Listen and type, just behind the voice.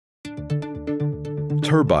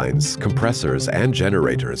Turbines, compressors, and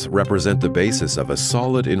generators represent the basis of a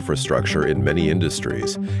solid infrastructure in many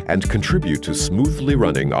industries and contribute to smoothly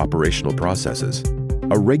running operational processes.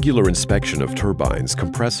 A regular inspection of turbines,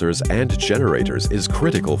 compressors, and generators is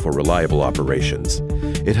critical for reliable operations.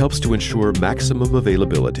 It helps to ensure maximum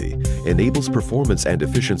availability, enables performance and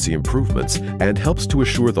efficiency improvements, and helps to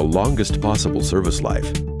assure the longest possible service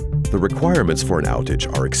life. The requirements for an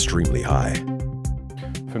outage are extremely high.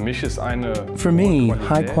 For me,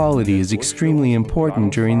 high quality is extremely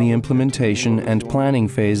important during the implementation and planning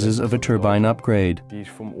phases of a turbine upgrade,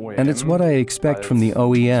 and it's what I expect from the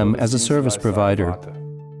OEM as a service provider.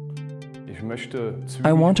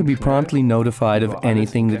 I want to be promptly notified of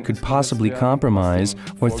anything that could possibly compromise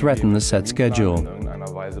or threaten the set schedule.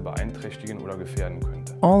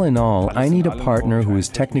 All in all, I need a partner who is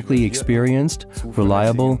technically experienced,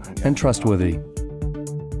 reliable, and trustworthy.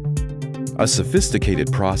 A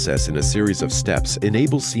sophisticated process in a series of steps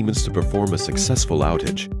enables Siemens to perform a successful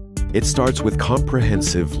outage. It starts with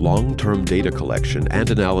comprehensive long-term data collection and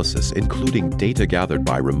analysis, including data gathered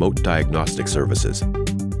by remote diagnostic services.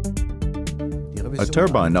 A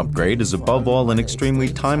turbine upgrade is above all an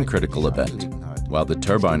extremely time-critical event. While the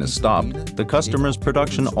turbine is stopped, the customer's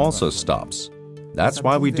production also stops. That's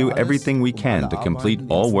why we do everything we can to complete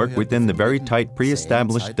all work within the very tight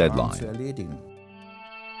pre-established deadline.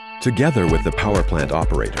 Together with the power plant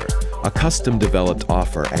operator, a custom-developed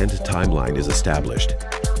offer and timeline is established.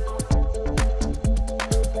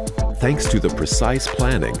 Thanks to the precise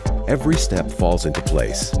planning, every step falls into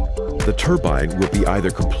place. The turbine will be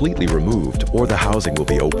either completely removed or the housing will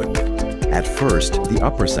be opened. At first, the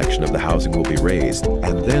upper section of the housing will be raised,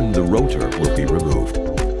 and then the rotor will be removed.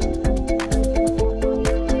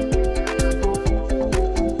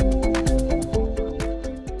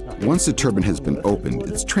 Once the turbine has been opened,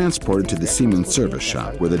 it's transported to the Siemens service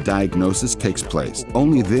shop where the diagnosis takes place.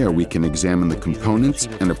 Only there we can examine the components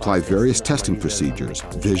and apply various testing procedures,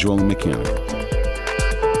 visual and mechanical.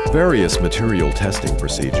 Various material testing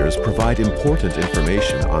procedures provide important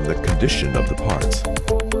information on the condition of the parts.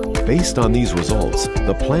 Based on these results,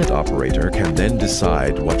 the plant operator can then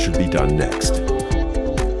decide what should be done next.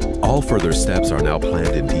 All further steps are now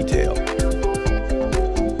planned in detail.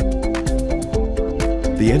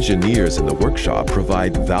 The engineers in the workshop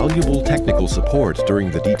provide valuable technical support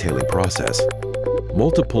during the detailing process.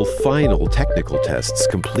 Multiple final technical tests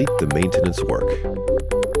complete the maintenance work.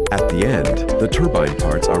 At the end, the turbine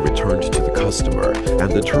parts are returned to the customer,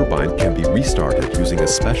 and the turbine can be restarted using a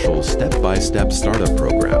special step-by-step startup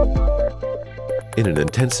program. In an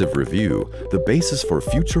intensive review, the basis for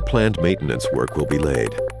future planned maintenance work will be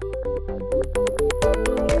laid.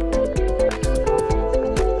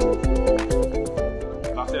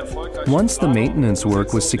 Once the maintenance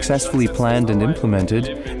work was successfully planned and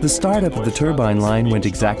implemented, the startup of the turbine line went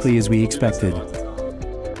exactly as we expected.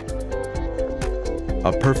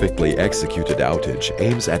 A perfectly executed outage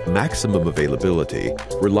aims at maximum availability,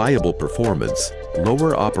 reliable performance,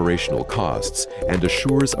 lower operational costs, and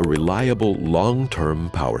assures a reliable long-term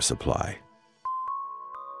power supply.